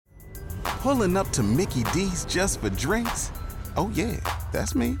Pulling up to Mickey D's just for drinks? Oh yeah,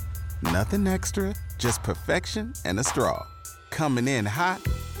 that's me. Nothing extra, just perfection and a straw. Coming in hot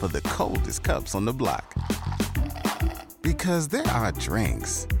for the coldest cups on the block. Because there are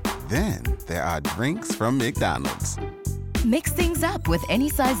drinks. Then there are drinks from McDonald's. Mix things up with any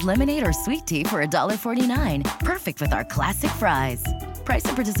size lemonade or sweet tea for $1.49. Perfect with our classic fries. Price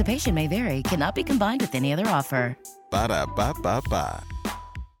and participation may vary. Cannot be combined with any other offer. Ba-da-ba-ba-ba.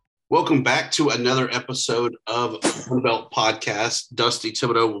 Welcome back to another episode of Sunbelt Podcast. Dusty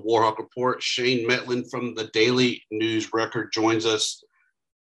Thibodeau with Warhawk Report. Shane Metlin from the Daily News Record joins us.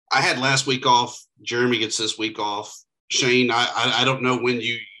 I had last week off. Jeremy gets this week off. Shane, I don't know when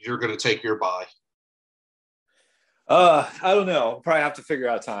you're going to take your bye. I don't know. Probably have to figure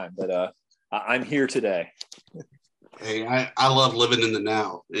out time, but I'm here today. Hey, I love living in the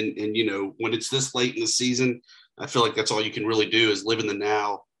now. And, you know, when it's this late in the season, I feel like that's all you can really do is live in the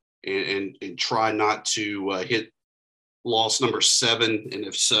now and try not to hit loss number 7. And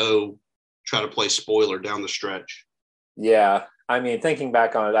if so, try to play spoiler down the stretch. Yeah. I mean, thinking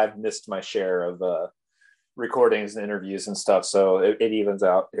back on it, I've missed my share of recordings and interviews and stuff. So it evens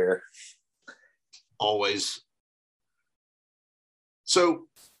out here. Always. So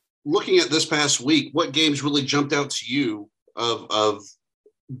looking at this past week, what games really jumped out to you of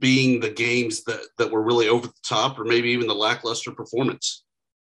being the games that were really over the top, or maybe even the lackluster performance?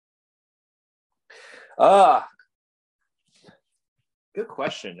 Good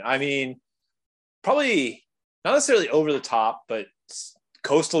question. I mean, probably not necessarily over the top, but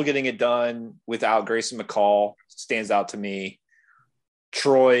Coastal getting it done without Grayson McCall stands out to me.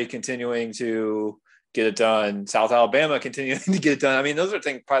 Troy continuing to get it done. South Alabama continuing to get it done. I mean, those are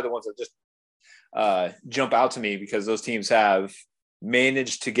probably the ones that just jump out to me because those teams have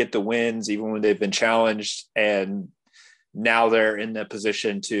managed to get the wins even when they've been challenged. And now they're in the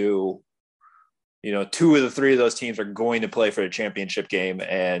position to, you know, 2 of the 3 of those teams are going to play for the championship game.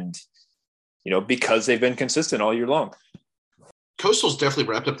 And, you know, because they've been consistent all year long. Coastal's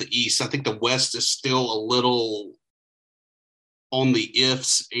definitely wrapped up the East. I think the West is still a little on the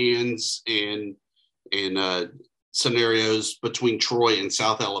ifs, ands, and scenarios between Troy and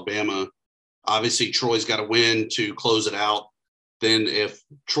South Alabama. Obviously, Troy's got to win to close it out. Then if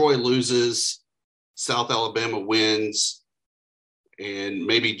Troy loses, South Alabama wins, and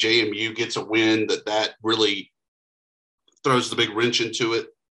maybe JMU gets a win, that really throws the big wrench into it,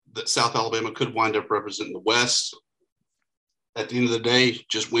 that South Alabama could wind up representing the West. At the end of the day,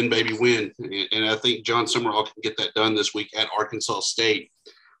 just win, baby, win. And I think John Summerall can get that done this week at Arkansas State.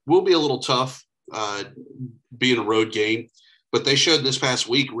 Will be a little tough being a road game, but they showed this past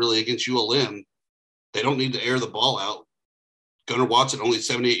week really against ULM. They don't need to air the ball out. Gunnar Watson only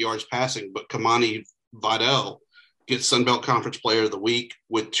 78 yards passing, but Kamani Vidal gets Sunbelt Conference Player of the Week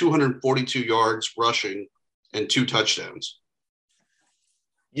with 242 yards rushing and 2 touchdowns.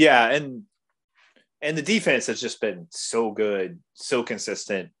 Yeah, and the defense has just been so good, so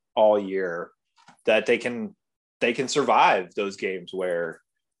consistent all year that they can survive those games where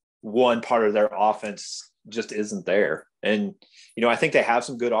one part of their offense just isn't there. And, you know, I think they have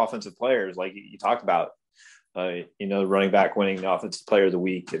some good offensive players, like you talked about, you know, running back winning the offensive player of the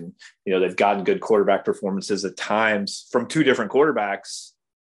week. And, you know, they've gotten good quarterback performances at times from 2 different quarterbacks.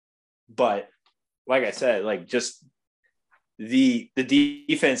 But like I said, like just the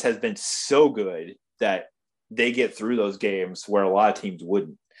defense has been so good that they get through those games where a lot of teams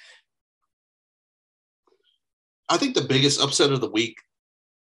wouldn't. I think the biggest upset of the week,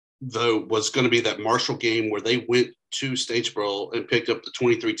 though, was going to be that Marshall game where they went to Statesboro and picked up the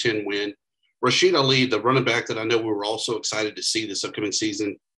 23-10 win. Rashid Ali, the running back that I know we were also excited to see this upcoming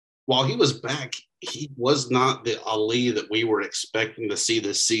season, while he was back, he was not the Ali that we were expecting to see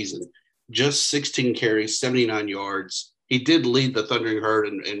this season. Just 16 carries, 79 yards. He did lead the Thundering Herd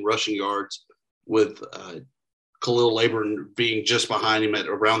in rushing yards, with Khalil Laborn being just behind him at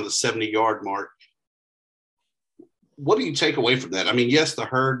around the 70-yard mark. What do you take away from that? I mean, yes, the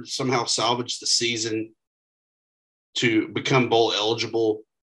Herd somehow salvaged the season to become bowl eligible,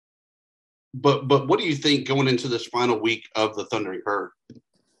 but what do you think going into this final week of the Thundering Herd?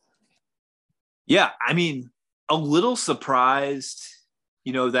 Yeah, I mean, a little surprised,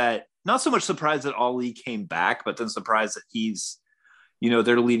 you know, that not so much surprised that Ali came back, but then surprised that he's, you know,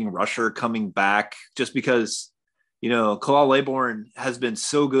 their leading rusher coming back, just because, you know, Khalil Laborn has been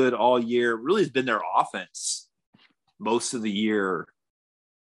so good all year, really has been their offense most of the year.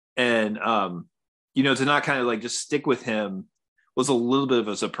 And, you know, to not kind of like just stick with him was a little bit of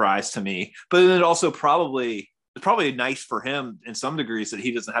a surprise to me. But then it also it's probably nice for him in some degrees that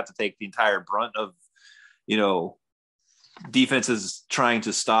he doesn't have to take the entire brunt of, you know, defenses trying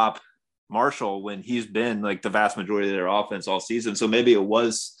to stop Marshall when he's been like the vast majority of their offense all season. So maybe it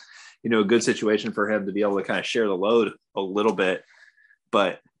was, a good situation for him to be able to kind of share the load a little bit.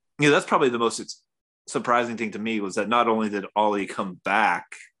 But, that's probably the most surprising thing to me was that not only did Ollie come back,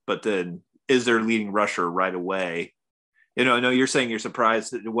 but then is their leading rusher right away. I know you're saying you're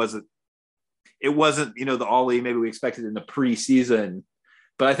surprised that it wasn't, the Ollie maybe we expected in the preseason,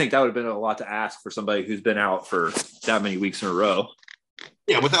 but I think that would have been a lot to ask for somebody who's been out for that many weeks in a row.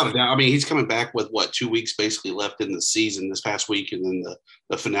 Yeah, without a doubt. I mean, he's coming back with 2 weeks basically left in the season this past week, and then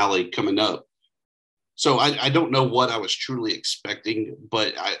the finale coming up. So I don't know what I was truly expecting,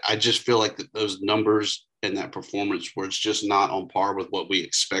 but I just feel like that those numbers and that performance were just not on par with what we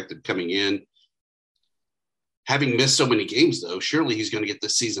expected coming in. Having missed so many games, though, surely he's going to get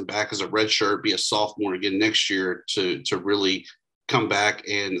this season back as a redshirt, be a sophomore again next year to really come back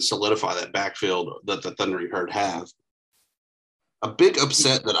and solidify that backfield that the Thundering Herd have. A big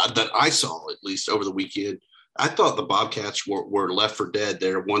upset that I saw, at least over the weekend, I thought the Bobcats were left for dead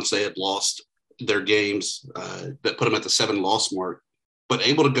there once they had lost their games that put them at the 7-loss mark, but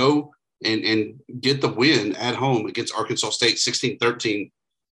able to go and get the win at home against Arkansas State 16-13.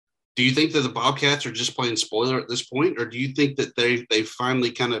 Do you think that the Bobcats are just playing spoiler at this point, or do you think that they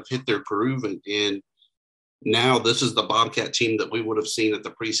finally kind of hit their groove and now this is the Bobcat team that we would have seen at the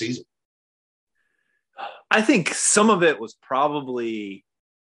preseason? I think some of it was probably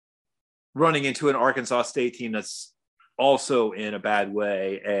running into an Arkansas State team that's also in a bad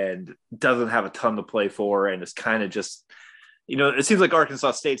way and doesn't have a ton to play for. And it's kind of just, it seems like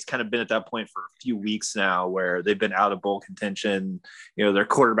Arkansas State's kind of been at that point for a few weeks now where they've been out of bowl contention. Their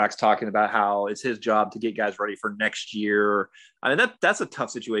quarterback's talking about how it's his job to get guys ready for next year. I mean, that's a tough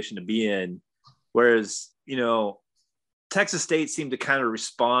situation to be in. Whereas, Texas State seemed to kind of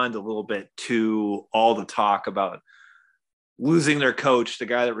respond a little bit to all the talk about losing their coach, the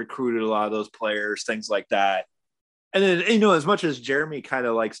guy that recruited a lot of those players, things like that. And then, as much as Jeremy kind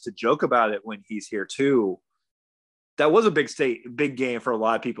of likes to joke about it when he's here too, that was a big game for a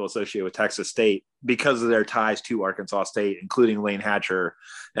lot of people associated with Texas State because of their ties to Arkansas State, including Lane Hatcher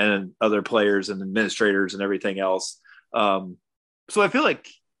and other players and administrators and everything else. So I feel like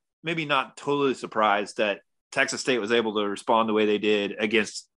maybe not totally surprised that Texas State was able to respond the way they did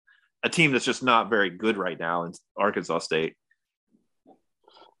against a team that's just not very good right now in Arkansas State.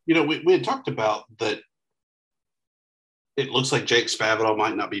 We had talked about that. It looks like Jake Spavital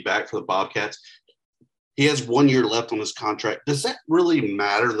might not be back for the Bobcats. He has 1 year left on his contract. Does that really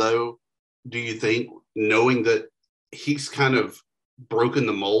matter, though, do you think, knowing that he's kind of broken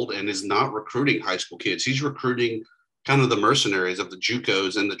the mold and is not recruiting high school kids? He's recruiting kind of the mercenaries of the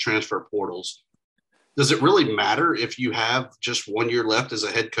JUCOs and the transfer portals. Does it really matter if you have just 1 year left as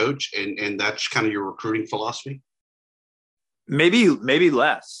a head coach and that's kind of your recruiting philosophy? Maybe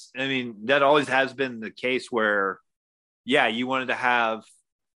less. I mean, that always has been the case where, yeah, you wanted to have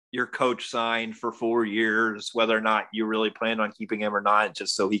your coach signed for 4 years, whether or not you really planned on keeping him or not,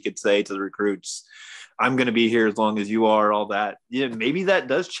 just so he could say to the recruits, I'm going to be here as long as you are, all that. Yeah, maybe that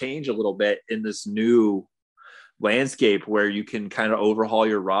does change a little bit in this new landscape where you can kind of overhaul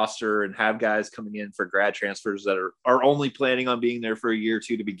your roster and have guys coming in for grad transfers that are only planning on being there for a year or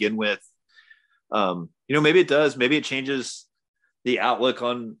two to begin with. Maybe it does. Maybe it changes the outlook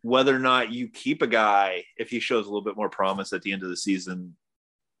on whether or not you keep a guy if he shows a little bit more promise at the end of the season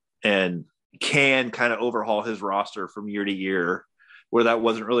and can kind of overhaul his roster from year to year where that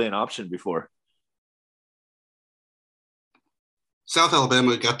wasn't really an option before. South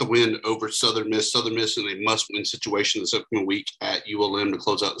Alabama got the win over Southern Miss. Southern Miss in a must-win situation this upcoming week at ULM to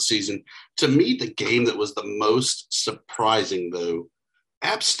close out the season. To me, the game that was the most surprising, though,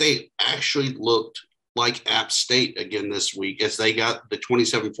 App State actually looked like App State again this week as they got the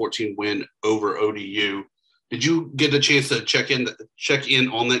 27-14 win over ODU. Did you get a chance to check in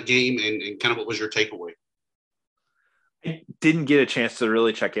on that game and kind of what was your takeaway? I didn't get a chance to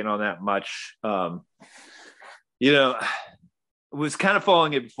really check in on that much. Was kind of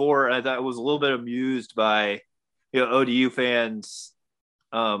following it before. I thought I was a little bit amused by, ODU fans,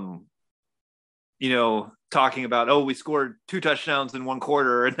 talking about, we scored 2 touchdowns in 1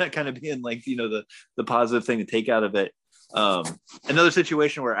 quarter, and that kind of being like, the positive thing to take out of it. Another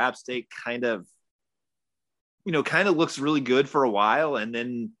situation where App State kind of looks really good for a while and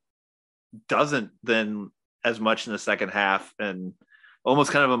then doesn't then as much in the second half, and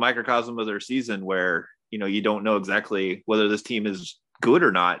almost kind of a microcosm of their season where, you don't know exactly whether this team is good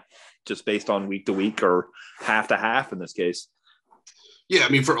or not, just based on week to week or half to half in this case. Yeah, I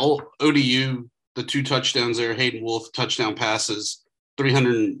mean, for ODU, the 2 touchdowns there, Hayden Wolf touchdown passes,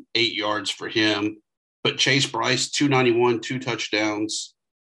 308 yards for him. But Chase Bryce, 291, 2 touchdowns.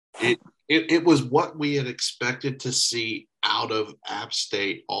 It it was what we had expected to see out of App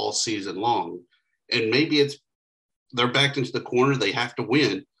State all season long. And maybe they're backed into the corner. They have to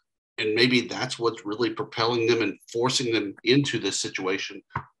win. And maybe that's what's really propelling them and forcing them into this situation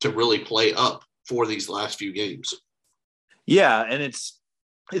to really play up for these last few games. Yeah. And it's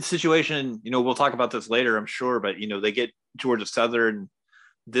situation, we'll talk about this later, I'm sure, but, they get Georgia Southern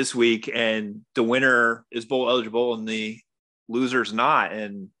this week and the winner is bowl eligible and the loser's not.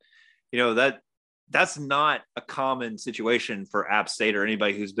 And, that's not a common situation for App State or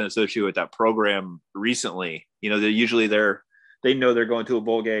anybody who's been associated with that program recently. They know they're going to a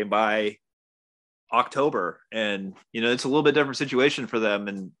bowl game by October, and it's a little bit different situation for them.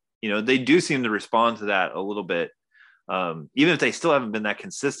 And they do seem to respond to that a little bit, even if they still haven't been that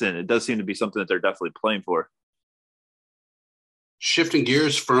consistent. It does seem to be something that they're definitely playing for. Shifting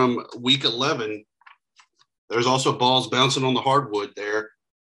gears from week 11, there's also balls bouncing on the hardwood there.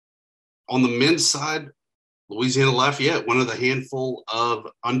 On the men's side, Louisiana Lafayette, one of the handful of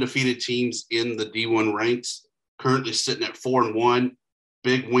undefeated teams in the D1 ranks, currently sitting at 4-1.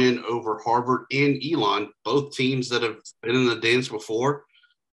 Big win over Harvard and Elon, both teams that have been in the dance before.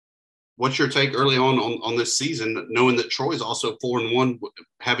 What's your take early on this season, knowing that Troy's also 4-1,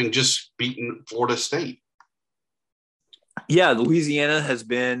 having just beaten Florida State? Yeah, Louisiana has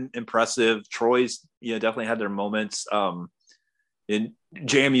been impressive. Troy's, definitely had their moments. And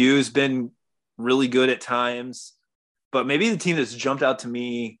JMU's been really good at times, but maybe the team that's jumped out to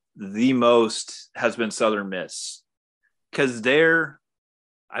me the most has been Southern Miss, because they're,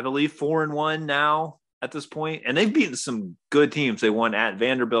 I believe, 4-1 now at this point, and they've beaten some good teams. They won at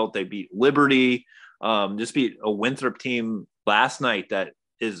Vanderbilt. They beat Liberty, just beat a Winthrop team last night that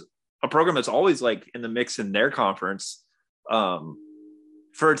is a program that's always like in the mix in their conference. For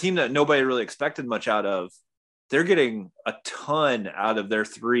a team that nobody really expected much out of, they're getting a ton out of their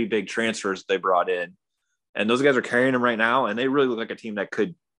 3 big transfers they brought in. And those guys are carrying them right now, and they really look like a team that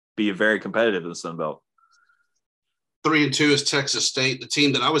could be very competitive in the Sun Belt. 3-2 is Texas State, the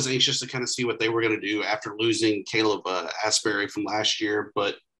team that I was anxious to kind of see what they were going to do after losing Caleb Asbury from last year.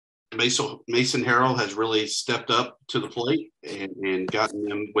 But Mason Harrell has really stepped up to the plate and gotten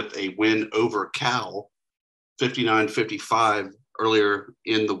them with a win over Cal, 59-55 earlier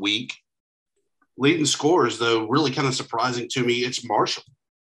in the week. Leading scorers, though, really kind of surprising to me, it's Marshall,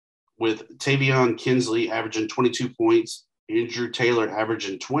 with Tavion Kinsley averaging 22 points, Andrew Taylor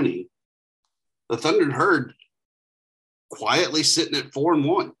averaging 20. The Thunder and Herd quietly sitting at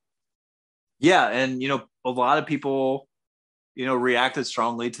 4-1. Yeah, and a lot of people, reacted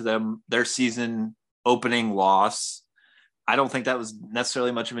strongly to their season opening loss. I don't think that was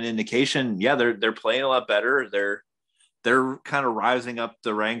necessarily much of an indication. Yeah, they're playing a lot better. They're kind of rising up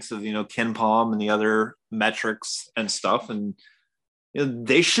the ranks of Ken Palm and the other metrics and stuff, and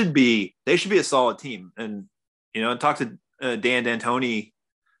they should be a solid team. And I talked to Dan D'Antoni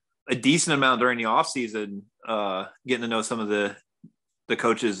a decent amount during the offseason, getting to know some of the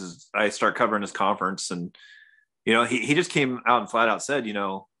coaches as I start covering his conference. And, he just came out and flat out said,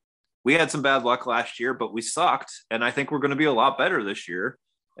 we had some bad luck last year, but we sucked. And I think we're going to be a lot better this year.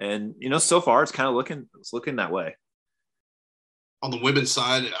 And, so far it's kind of looking that way. On the women's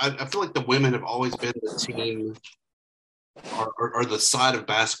side, I feel like the women have always been the team or the side of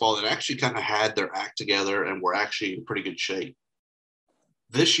basketball that actually kind of had their act together and were actually in pretty good shape.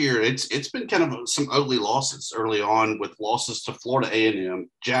 This year, it's been kind of some ugly losses early on, with losses to Florida A&M,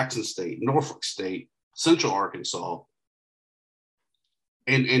 Jackson State, Norfolk State, Central Arkansas,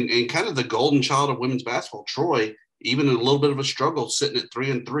 and kind of the golden child of women's basketball, Troy, even in a little bit of a struggle, sitting at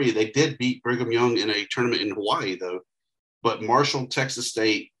 3-3. They did beat Brigham Young in a tournament in Hawaii, though. But Marshall, Texas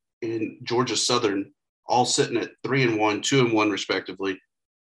State, and Georgia Southern all sitting at 3-1, 2-1, respectively,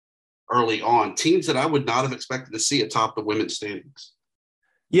 early on. Teams that I would not have expected to see atop the women's standings.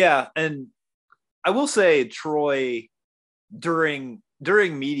 Yeah, and I will say Troy, during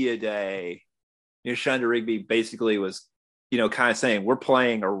media day, Shonda Rigby basically was, kind of saying, we're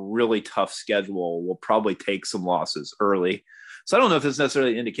playing a really tough schedule. We'll probably take some losses early. So I don't know if it's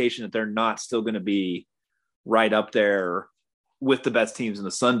necessarily an indication that they're not still going to be right up there with the best teams in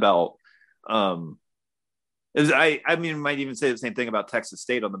the Sun Belt. I might even say the same thing about Texas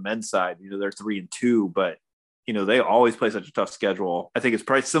State on the men's side. They're 3-2, but they always play such a tough schedule. I think it's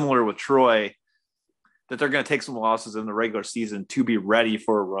probably similar with Troy, that they're going to take some losses in the regular season to be ready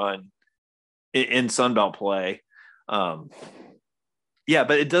for a run in Sun Belt play. Yeah,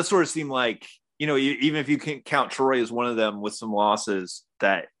 but it does sort of seem like, even if you can count Troy as one of them with some losses,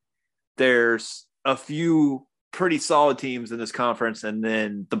 that there's a few pretty solid teams in this conference, and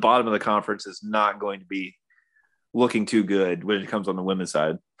then the bottom of the conference is not going to be looking too good when it comes on the women's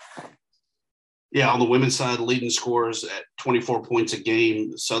side. Yeah, on the women's side, leading scorers at 24 points a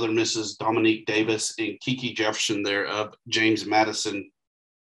game. Southern Miss's Dominique Davis and Kiki Jefferson there of James Madison.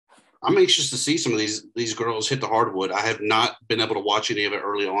 I'm anxious to see some of these girls hit the hardwood. I have not been able to watch any of it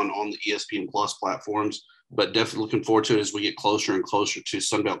early on the ESPN Plus platforms, but definitely looking forward to it as we get closer and closer to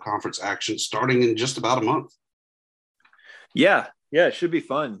Sunbelt Conference action starting in just about a month. Yeah, it should be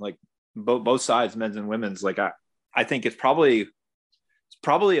fun. Like both sides, men's and women's. Like I think it's probably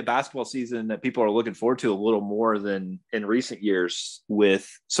a basketball season that people are looking forward to a little more than in recent years, with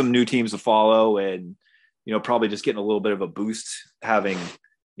some new teams to follow and, probably just getting a little bit of a boost having,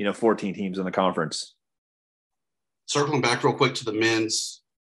 14 teams in the conference. Circling back real quick to the men's,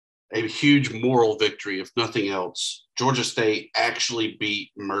 a huge moral victory, if nothing else. Georgia State actually beat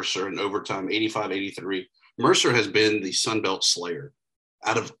Mercer in overtime, 85-83. Mercer has been the Sun Belt slayer.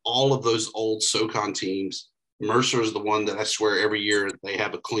 Out of all of those old SoCon teams, Mercer is the one that I swear every year they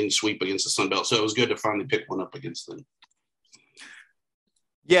have a clean sweep against the Sun Belt. So it was good to finally pick one up against them.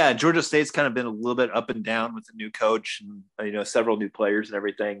 Yeah, Georgia State's kind of been a little bit up and down with the new coach and, several new players and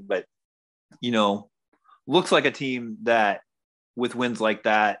everything. But, looks like a team that with wins like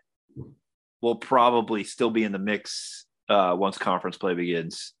that will probably still be in the mix once conference play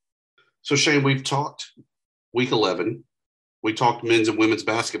begins. So, Shane, we've talked week 11. We talked men's and women's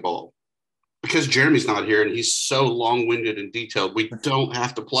basketball. Because Jeremy's not here and he's so long-winded and detailed, we don't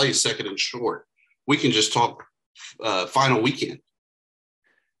have to play second and short. We can just talk final weekend.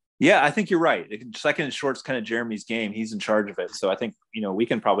 Yeah, I think you're right. Second and short's kind of Jeremy's game. He's in charge of it. So I think, we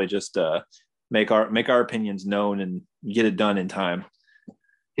can probably just make our opinions known and get it done in time.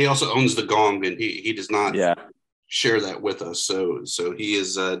 He also owns the gong, and he does not share that with us. So he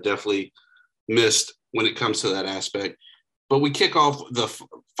is definitely missed when it comes to that aspect. But we kick off the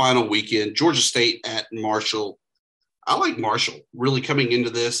final weekend, Georgia State at Marshall. I like Marshall really coming into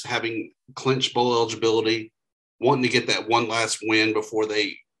this, having clinched bowl eligibility, wanting to get that one last win before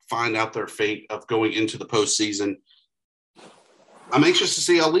they find out their fate of going into the postseason. I'm anxious to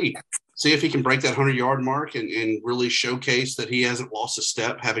see Ali, see if he can break that 100-yard mark and really showcase that he hasn't lost a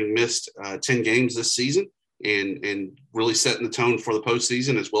step, having missed 10 games this season, and really setting the tone for the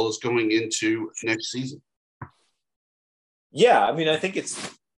postseason as well as going into next season. Yeah, I mean, I think it's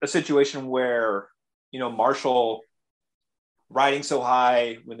a situation where, Marshall riding so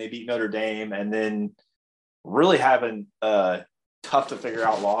high when they beat Notre Dame and then really having a tough to figure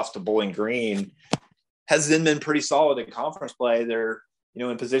out loss to Bowling Green has then been pretty solid in conference play. They're,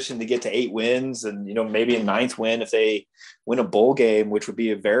 in position to get to 8 wins and, maybe a 9th win if they win a bowl game, which would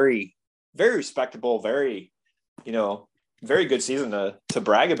be a very, very respectable, very, very good season to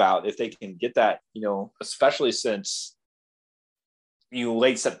brag about if they can get that, especially since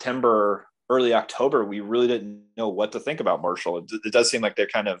late September, early October, we really didn't know what to think about Marshall. It does seem like they're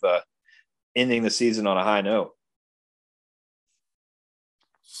kind of ending the season on a high note.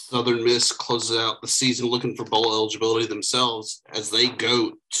 Southern Miss closes out the season looking for bowl eligibility themselves as they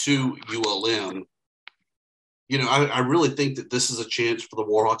go to ULM. I really think that this is a chance for the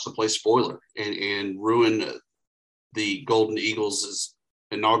Warhawks to play spoiler and ruin the Golden Eagles'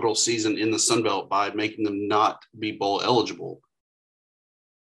 inaugural season in the Sun Belt by making them not be bowl eligible.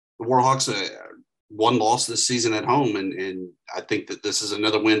 The Warhawks one loss this season at home, and I think that this is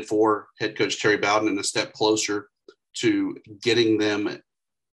another win for head coach Terry Bowden and a step closer to getting them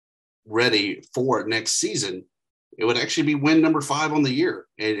ready for next season. It would actually be win number 5 on the year,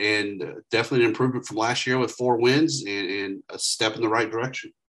 and definitely an improvement from last year with 4 wins and a step in the right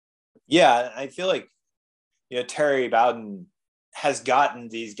direction. Yeah, I feel like Terry Bowden has gotten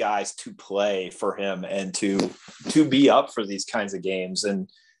these guys to play for him and to be up for these kinds of games. And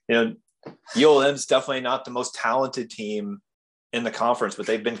ULM's definitely not the most talented team in the conference, but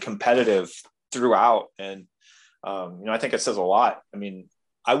they've been competitive throughout. And, I think it says a lot. I mean,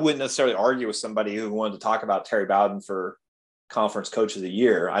 I wouldn't necessarily argue with somebody who wanted to talk about Terry Bowden for conference coach of the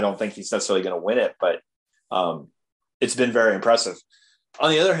year. I don't think he's necessarily going to win it, but it's been very impressive.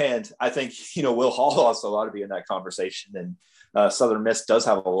 On the other hand, I think, Will Hall also ought to be in that conversation. And Southern Miss does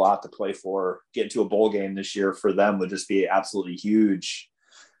have a lot to play for. Getting to a bowl game this year for them would just be absolutely huge,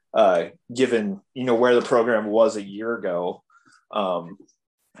 given, where the program was a year ago.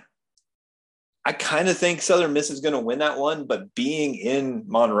 I kind of think Southern Miss is going to win that one, but being in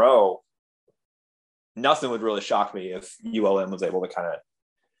Monroe, nothing would really shock me if ULM was able to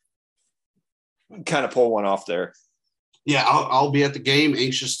kind of pull one off there. Yeah, I'll be at the game,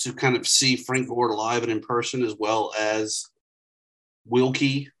 anxious to kind of see Frank Gore live and in person, as well as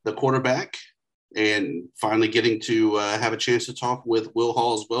Wilkie, the quarterback, and finally getting to have a chance to talk with Will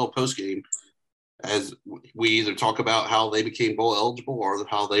Hall as well post-game, as we either talk about how they became bowl eligible or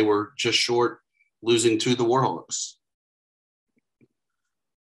how they were just short losing to the Warhawks.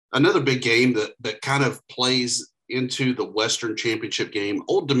 Another big game that kind of plays into the Western Championship game,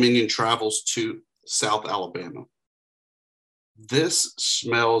 Old Dominion travels to South Alabama. This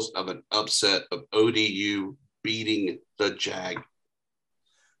smells of an upset of ODU beating the Jag.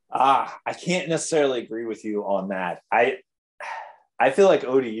 I can't necessarily agree with you on that. I feel like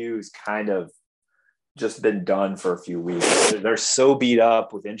ODU's kind of just been done for a few weeks. They're so beat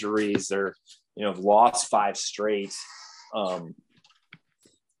up with injuries. They're, lost 5 straight.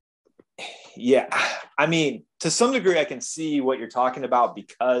 Yeah, I mean, to some degree, I can see what you're talking about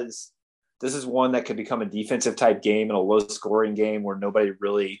because this is one that could become a defensive type game and a low scoring game where nobody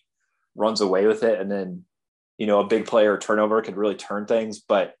really runs away with it. And then, a big player turnover could really turn things.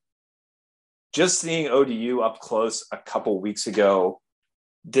 But just seeing ODU up close a couple weeks ago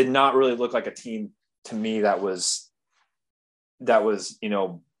did not really look like a team to me that was,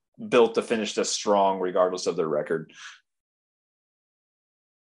 built to finish this strong regardless of their record.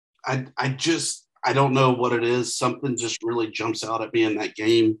 I don't know what it is. Something just really jumps out at me in that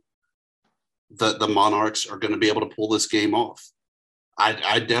game. The Monarchs are going to be able to pull this game off.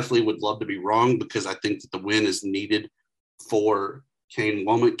 I definitely would love to be wrong because I think that the win is needed for Kane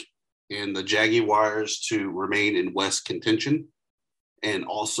Womack and the Jaguars to remain in West contention and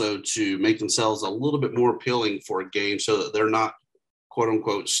also to make themselves a little bit more appealing for a game so that they're not, quote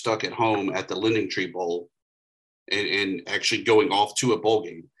unquote, stuck at home at the Lending Tree Bowl and actually going off to a bowl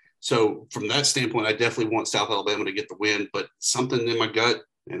game. So from that standpoint, I definitely want South Alabama to get the win, but something in my gut,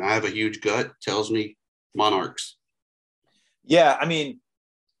 and I have a huge gut, tells me Monarchs. Yeah, I mean,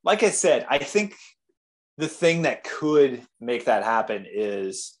 like I said, I think the thing that could make that happen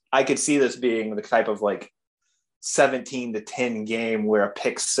is I could see this being the type of 17-10 game where a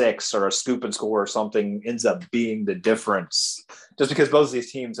pick six or a scoop and score or something ends up being the difference, just because both of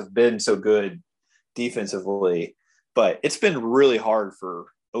these teams have been so good defensively. But it's been really hard for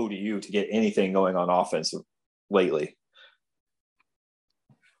ODU to get anything going on offense lately.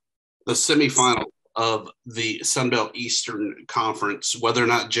 The semifinal of the Sun Belt Eastern Conference, whether or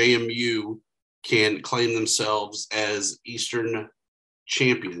not JMU can claim themselves as Eastern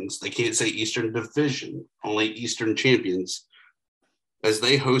champions. They can't say Eastern Division, only Eastern champions, as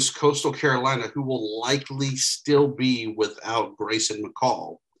they host Coastal Carolina, who will likely still be without Grayson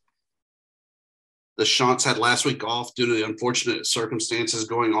McCall. The Chants had last week off due to the unfortunate circumstances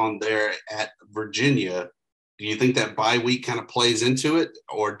going on there at Virginia. Do you think that bye week kind of plays into it?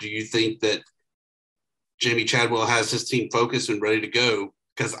 Or do you think that Jamie Chadwell has his team focused and ready to go?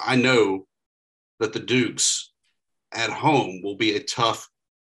 Because I know that the Dukes at home will be a tough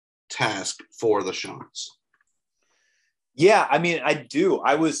task for the Chants. Yeah, I mean, I do.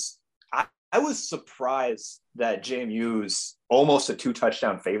 I was surprised that JMU's almost a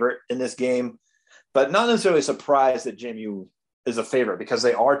 2-touchdown favorite in this game, but not necessarily surprised that JMU is a favorite because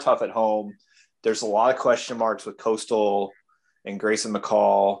they are tough at home. There's a lot of question marks with Coastal and Grayson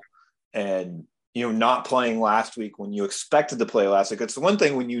McCall and, not playing last week when you expected to play last week. It's the one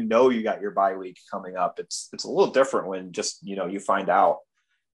thing when you got your bye week coming up. It's a little different when just, you find out,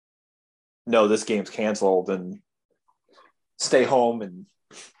 no, this game's canceled and stay home and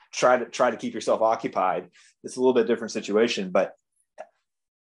try to keep yourself occupied. It's a little bit different situation. But,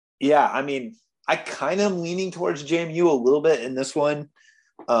 yeah, I mean, I kind of leaning towards JMU a little bit in this one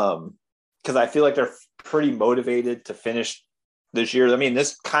because I feel like they're pretty motivated to finish this year. I mean,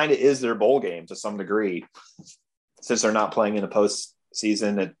 this kind of is their bowl game to some degree since they're not playing in the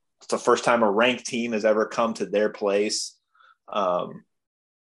postseason. It's the first time a ranked team has ever come to their place.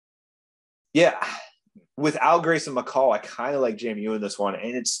 Yeah, without Grayson McCall, I kind of like JMU in this one,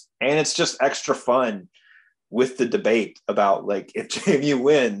 and it's just extra fun with the debate about if JMU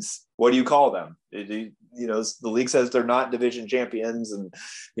wins, what do you call them? The league says they're not division champions, and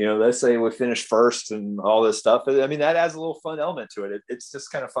they say we finished first and all this stuff. I mean, that adds a little fun element to it. It's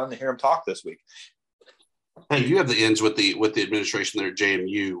just kind of fun to hear them talk this week. Hey, you have the ends with the administration there at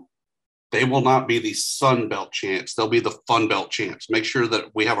JMU. They will not be the Sun Belt champs. They'll be the Fun Belt champs. Make sure that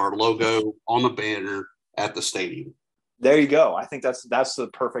we have our logo on the banner at the stadium. There you go. I think that's the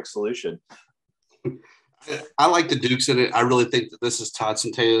perfect solution. I like the Dukes in it. I really think that this is Todd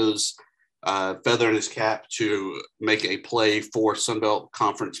Centeio's feather in his cap to make a play for Sun Belt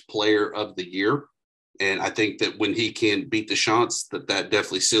Conference Player of the Year. And I think that when he can beat the Chants, that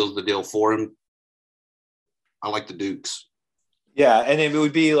definitely seals the deal for him. I like the Dukes. Yeah, and it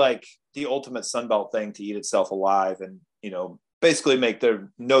would be like the ultimate Sun Belt thing to eat itself alive and, basically make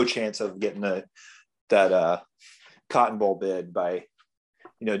there no chance of getting that Cotton Bowl bid by,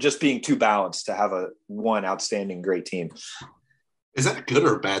 just being too balanced to have one outstanding great team. Is that a good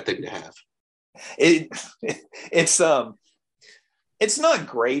or a bad thing to have? it it's not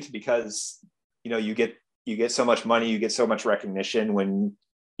great because you get so much money, you get so much recognition when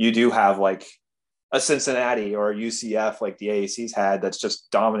you do have like a Cincinnati or a UCF like the AAC's had that's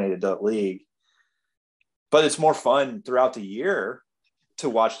just dominated the league. But it's more fun throughout the year to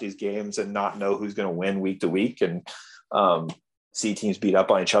watch these games and not know who's going to win week to week and see teams beat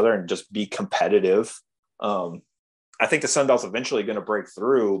up on each other and just be competitive. I think the Sun Belt's eventually going to break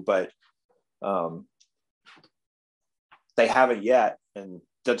through, but they haven't yet. And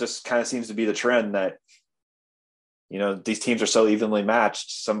that just kind of seems to be the trend that, these teams are so evenly matched,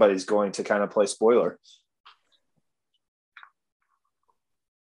 somebody's going to kind of play spoiler.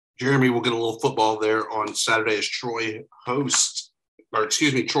 Jeremy, we'll get a little football there on Saturday as Troy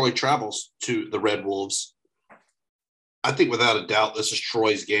travels to the Red Wolves. I think without a doubt, this is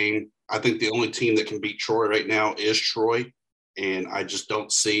Troy's game. I think the only team that can beat Troy right now is Troy. And I just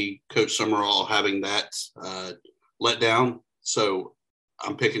don't see Coach Summerall having that let down. So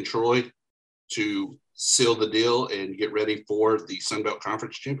I'm picking Troy to seal the deal and get ready for the Sun Belt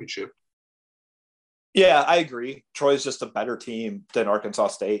Conference Championship. Yeah, I agree. Troy's just a better team than Arkansas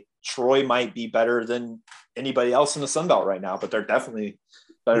State. Troy might be better than anybody else in the Sun Belt right now, but they're definitely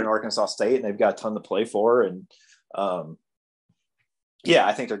better than Arkansas State, and they've got a ton to play for. And I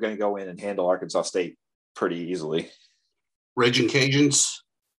think they're going to go in and handle Arkansas State pretty easily. Raging Cajuns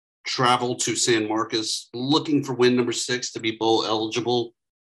travel to San Marcos, looking for win number 6 to be bowl eligible.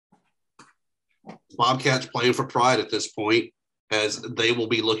 Bobcats playing for pride at this point, as they will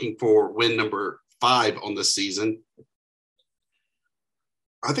be looking for win number 5 on the season.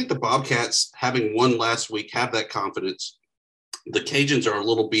 I think the Bobcats, having won last week, have that confidence. The Cajuns are a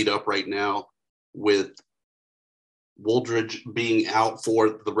little beat up right now with Wooldridge being out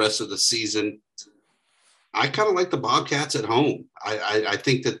for the rest of the season. I kind of like the Bobcats at home. I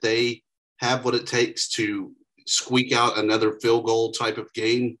think that they have what it takes to squeak out another field goal type of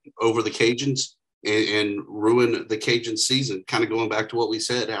game over the Cajuns and ruin the Cajun season, kind of going back to what we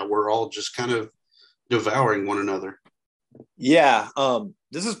said, how we're all just kind of devouring one another. Yeah,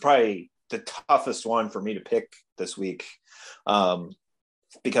 this is probably the toughest one for me to pick this week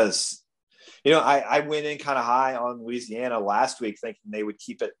because, I went in kind of high on Louisiana last week thinking they would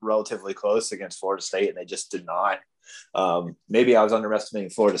keep it relatively close against Florida State, and they just did not. Maybe I was underestimating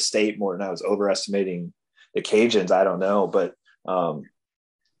Florida State more than I was overestimating the Cajuns. I don't know, but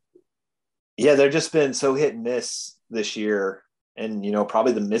they've just been so hit and miss this year, and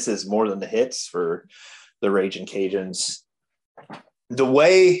probably the misses more than the hits for the Raging Cajuns. The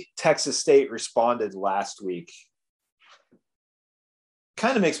way Texas State responded last week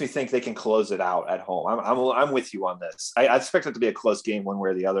kind of makes me think they can close it out at home. I'm with you on this. I expect it to be a close game one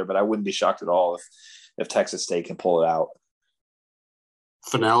way or the other, but I wouldn't be shocked at all if Texas State can pull it out.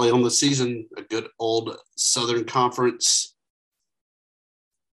 Finale on the season, a good old Southern Conference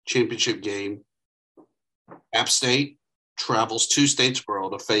championship game. App State travels to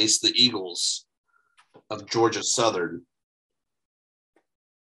Statesboro to face the Eagles of Georgia Southern.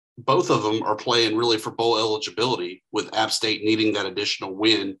 Both of them are playing really for bowl eligibility, with App State needing that additional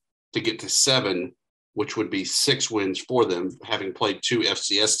win to get to 7, which would be 6 wins for them, having played 2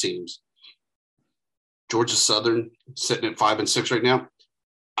 FCS teams. Georgia Southern sitting at 5-6 right now.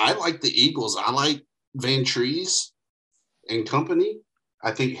 I like the Eagles. I like Van Trees and company.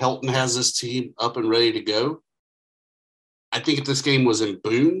 I think Helton has this team up and ready to go. I think if this game was in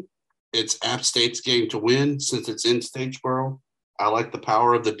Boone, it's App State's game to win since it's in Statesboro. I like the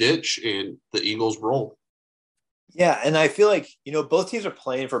power of the ditch, and the Eagles roll. Yeah, and I feel like, both teams are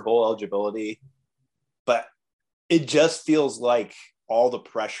playing for bowl eligibility, but it just feels like all the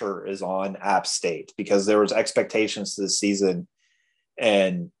pressure is on App State because there was expectations this season,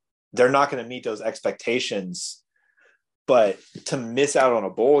 and they're not going to meet those expectations. But to miss out on a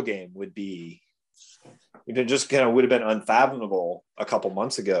bowl game would be would have been unfathomable a couple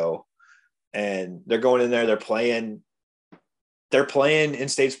months ago. And they're going in there, they're playing in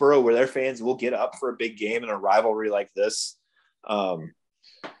Statesboro where their fans will get up for a big game and a rivalry like this. I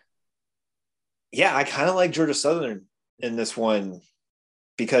kind of like Georgia Southern in this one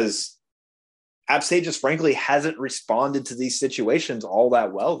because App State just frankly hasn't responded to these situations all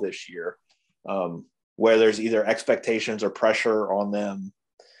that well this year, where there's either expectations or pressure on them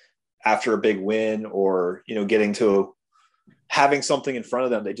after a big win or, getting to having something in front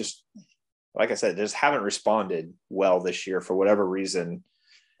of them. They just, like I said, they just haven't responded well this year for whatever reason.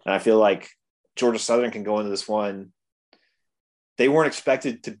 And I feel like Georgia Southern can go into this one. They weren't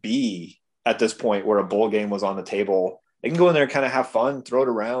expected to be at this point where a bowl game was on the table. They can go in there and kind of have fun, throw it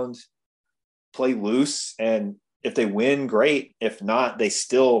around, play loose. And if they win, great. If not, they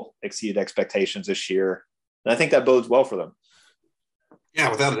still exceeded expectations this year. And I think that bodes well for them. Yeah,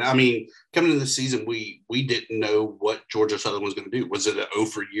 without it. I mean, coming into the season, we didn't know what Georgia Southern was going to do. Was it an 0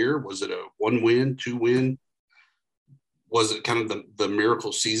 for year? Was it a 1 win, 2 win? Was it kind of the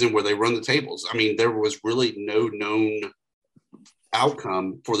miracle season where they run the tables? I mean, there was really no known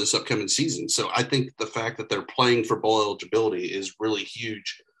outcome for this upcoming season. So I think the fact that they're playing for bowl eligibility is really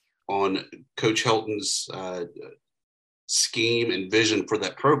huge on Coach Helton's scheme and vision for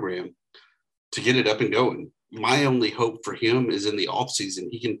that program to get it up and going. My only hope for him is in the offseason,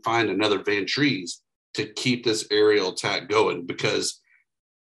 he can find another Van Trees to keep this aerial attack going, because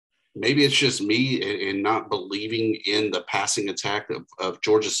maybe it's just me and not believing in the passing attack of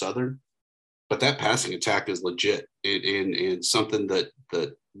Georgia Southern, but that passing attack is legit and something that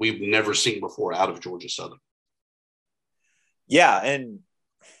we've never seen before out of Georgia Southern. Yeah, and,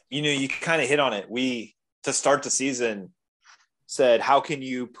 you kind of hit on it. We, to start the season, said, how can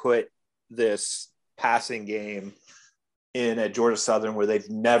you put this passing game in at Georgia Southern where they've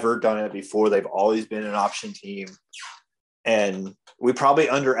never done it before? They've always been an option team. And we probably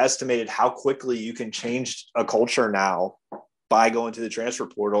underestimated how quickly you can change a culture now by going to the transfer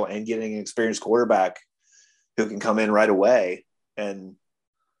portal and getting an experienced quarterback who can come in right away. And,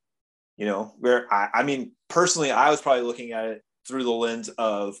 personally, I was probably looking at it through the lens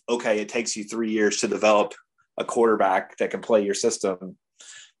of, okay, it takes you 3 years to develop a quarterback that can play your system.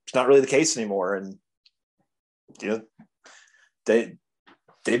 It's not really the case anymore. And, they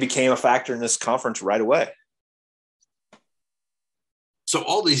became a factor in this conference right away. So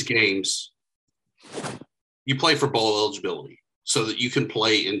all these games, you play for bowl eligibility so that you can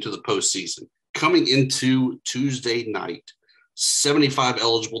play into the postseason. Coming into Tuesday night, 75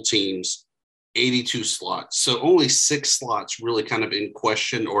 eligible teams, 82 slots. So only 6 slots really kind of in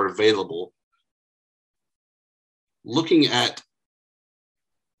question or available. Looking at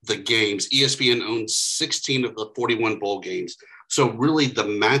the games, ESPN owns 16 of the 41 bowl games. So really the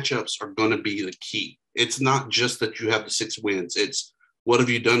matchups are going to be the key. It's not just that you have the 6 wins. It's what have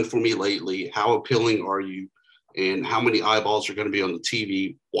you done for me lately? How appealing are you? And how many eyeballs are going to be on the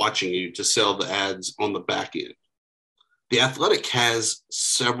TV watching you to sell the ads on the back end? The Athletic has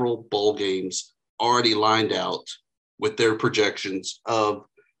several bowl games already lined out with their projections of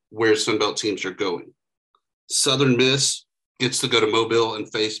where Sunbelt teams are going. Southern Miss gets to go to Mobile and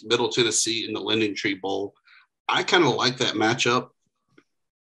face Middle Tennessee in the Lending Tree Bowl. I kind of like that matchup,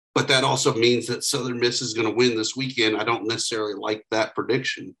 but that also means that Southern Miss is going to win this weekend. I don't necessarily like that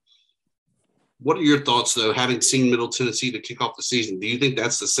prediction. What are your thoughts, though, having seen Middle Tennessee to kick off the season? Do you think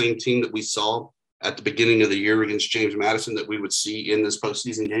that's the same team that we saw at the beginning of the year against James Madison that we would see in this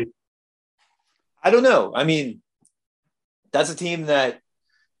postseason game? I don't know. I mean, that's a team that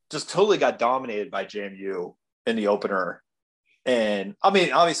just totally got dominated by JMU in the opener. And, I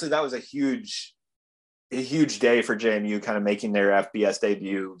mean, obviously that was a huge day for JMU, kind of making their FBS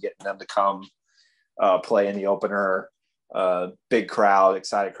debut, getting them to come play in the opener. Big crowd,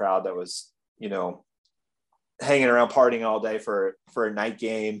 excited crowd that was, hanging around partying all day for a night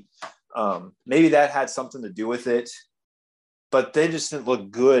game. Maybe that had something to do with it, but they just didn't look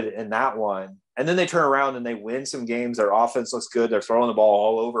good in that one. And then they turn around and they win some games. Their offense looks good. They're throwing the ball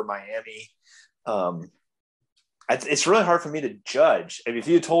all over Miami. It's really hard for me to judge. I mean, if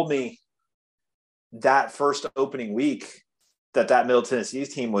you had told me that first opening week that Middle Tennessee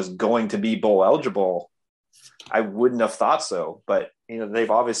team was going to be bowl eligible, I wouldn't have thought so. But,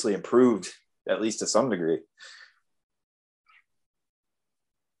 they've obviously improved at least to some degree.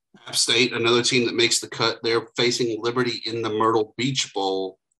 App State, another team that makes the cut, they're facing Liberty in the Myrtle Beach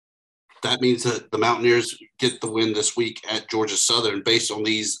Bowl. That means that the Mountaineers get the win this week at Georgia Southern based on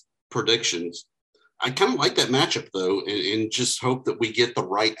these predictions. I kind of like that matchup, though, and just hope that we get the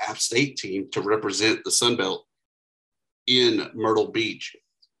right App State team to represent the Sun Belt in Myrtle Beach.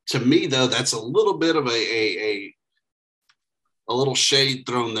 To me, though, that's a little bit of a little shade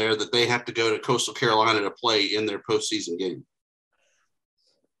thrown there that they have to go to Coastal Carolina to play in their postseason game.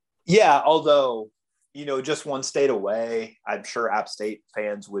 Yeah, although, just one state away, I'm sure App State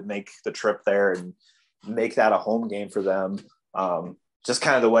fans would make the trip there and make that a home game for them. Just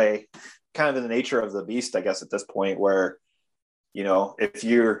kind of the nature of the beast, I guess, at this point, where, if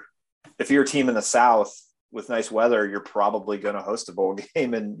you're a team in the South with nice weather, you're probably going to host a bowl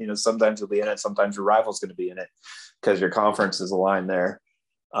game. And, sometimes you'll be in it. Sometimes your rival's going to be in it because your conference is aligned there.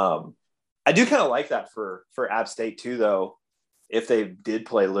 I do kind of like that for App State too, though. If they did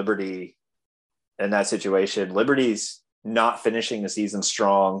play Liberty in that situation, Liberty's not finishing the season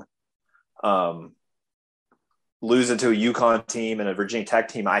strong. Losing to a UConn team and a Virginia Tech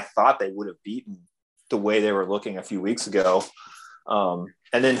team I thought they would have beaten the way they were looking a few weeks ago. And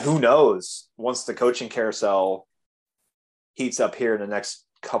then who knows, once the coaching carousel heats up here in the next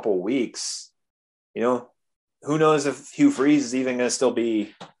couple weeks, who knows if Hugh Freeze is even going to still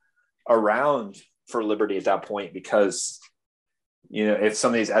be around for Liberty at that point, because, if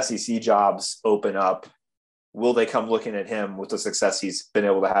some of these SEC jobs open up, will they come looking at him with the success he's been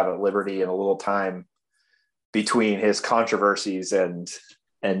able to have at Liberty in a little time between his controversies and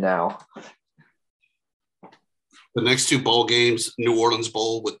now? The next two bowl games, New Orleans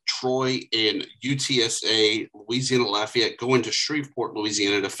Bowl with Troy and UTSA, Louisiana Lafayette going to Shreveport,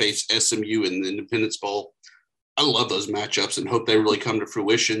 Louisiana to face SMU in the Independence Bowl. I love those matchups and hope they really come to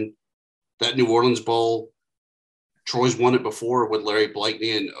fruition. That New Orleans Bowl, Troy's won it before with Larry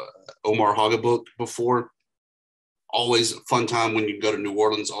Blakeney and Omar Hagabook before. Always a fun time when you go to New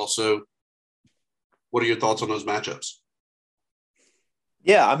Orleans also. What are your thoughts on those matchups?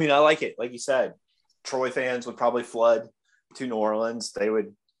 Yeah, I mean, I like it. Like you said, Troy fans would probably flood to New Orleans. They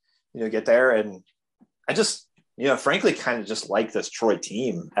would, get there. And I just, frankly, kind of just like this Troy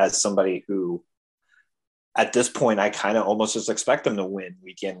team as somebody who, at this point, I kind of almost just expect them to win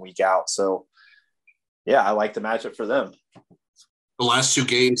week in, week out. So, yeah, I like the matchup for them. The last two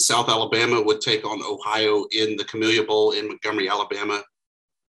games, South Alabama would take on Ohio in the Camellia Bowl in Montgomery, Alabama.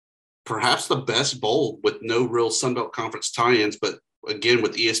 Perhaps the best bowl with no real Sun Belt Conference tie-ins, but again,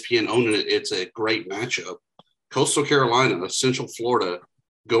 with ESPN owning it, it's a great matchup. Coastal Carolina, Central Florida,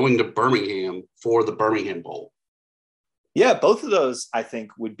 going to Birmingham for the Birmingham Bowl. Yeah, both of those, I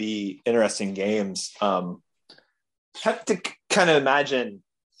think, would be interesting games. Have to kind of imagine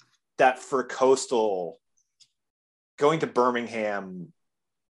that for Coastal, going to Birmingham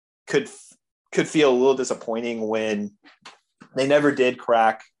could feel a little disappointing when they never did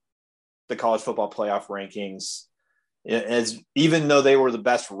crack the college football playoff rankings. As even though they were the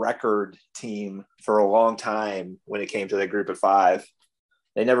best record team for a long time when it came to the group of five,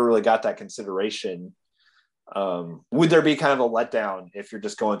 they never really got that consideration. Would there be kind of a letdown if you're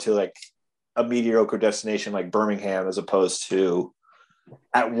just going to like a mediocre destination like Birmingham, as opposed to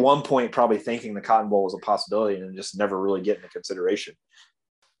at one point probably thinking the Cotton Bowl was a possibility and just never really getting the consideration?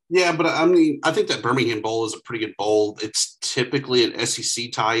 Yeah, but I mean, I think that Birmingham Bowl is a pretty good bowl. It's typically an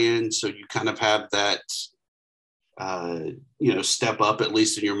SEC tie-in, so you kind of have that step up, at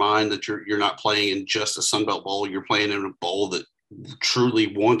least in your mind, that you're not playing in just a Sun Belt Bowl. You're playing in a bowl that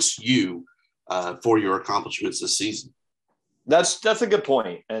truly wants you for your accomplishments this season. That's a good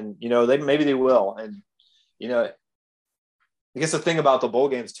point. And, maybe they will. And, I guess the thing about the bowl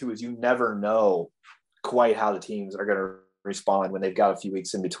games too, is you never know quite how the teams are going to respond when they've got a few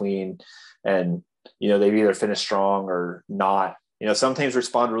weeks in between, and, they've either finished strong or not. Some teams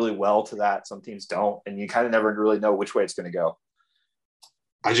respond really well to that. Some teams don't. And you kind of never really know which way it's going to go.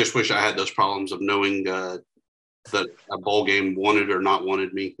 I just wish I had those problems of knowing that a bowl game wanted or not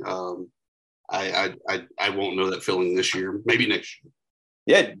wanted me. I won't know that feeling this year. Maybe next year.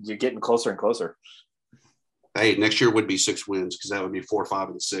 Yeah, you're getting closer and closer. Hey, next year would be 6 wins, because that would be 4, 5,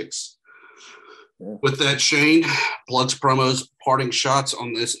 and 6. Yeah. With that, Shane, plugs, promos, parting shots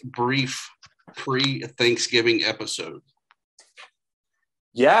on this brief pre-Thanksgiving episode.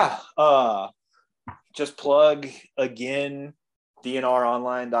 Yeah, just plug again,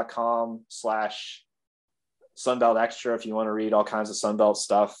 dnronline.com/Sunbelt Extra if you want to read all kinds of Sunbelt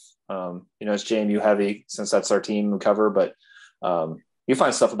stuff. It's JMU heavy since that's our team cover, but you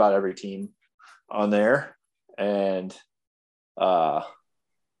find stuff about every team on there. And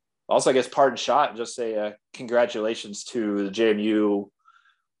also, I guess, pardon shot, just say congratulations to the JMU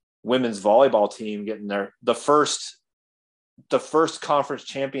women's volleyball team getting the first conference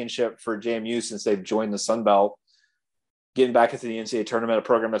championship for JMU since they've joined the Sun Belt, getting back into the NCAA tournament, a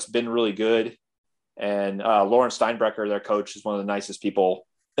program that's been really good. And Lauren Steinbrecher, their coach, is one of the nicest people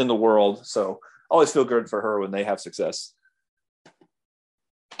in the world. So always feel good for her when they have success.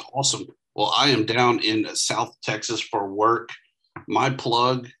 Awesome. Well, I am down in South Texas for work. My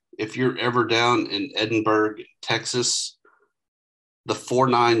plug, if you're ever down in Edinburgh, Texas, the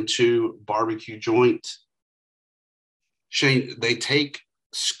 492 barbecue joint. Shane, they take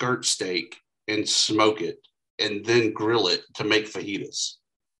skirt steak and smoke it and then grill it to make fajitas.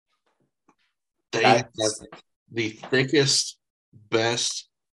 They have the thickest, best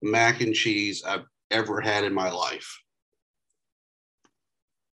mac and cheese I've ever had in my life.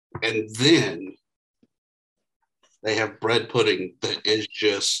 And then they have bread pudding that is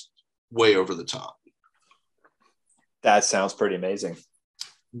just way over the top. That sounds pretty amazing.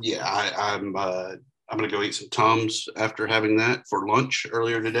 Yeah, I'm going to go eat some Tums after having that for lunch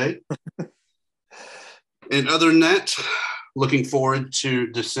earlier today. And other than that, looking forward to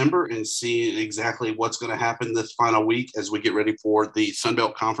December and seeing exactly what's going to happen this final week as we get ready for the Sun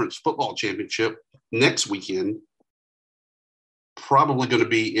Belt Conference Football Championship next weekend. Probably going to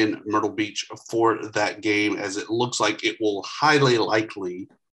be in Myrtle Beach for that game, as it looks like it will highly likely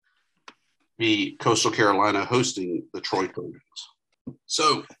be Coastal Carolina hosting the Troy Trojans.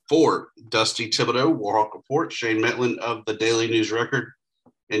 So for Dusty Thibodeau, Warhawk Report, Shane Metlin of the Daily News Record,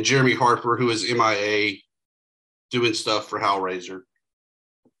 and Jeremy Harper, who is MIA doing stuff for Hellraiser.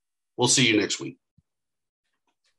 We'll see you next week.